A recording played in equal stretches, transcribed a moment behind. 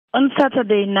On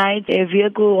Saturday night, a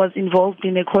vehicle was involved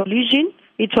in a collision.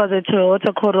 It was a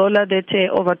Toyota Corolla that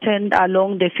overturned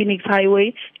along the Phoenix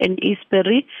Highway in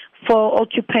Eastbury. 4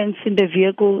 occupants in the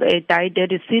vehicle died at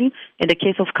the scene, and the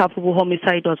case of culpable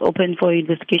homicide was opened for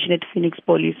investigation at Phoenix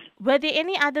Police. Were there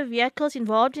any other vehicles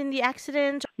involved in the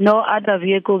accident? No other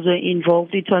vehicles were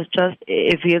involved. It was just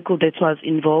a vehicle that was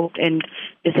involved, and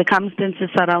the circumstances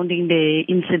surrounding the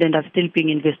incident are still being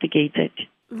investigated.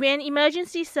 When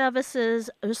emergency services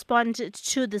responded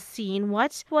to the scene,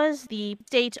 what was the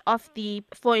state of the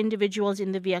 4 individuals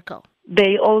in the vehicle?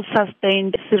 They all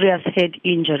sustained serious head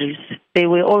injuries. They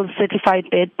were all certified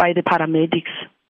dead by the paramedics.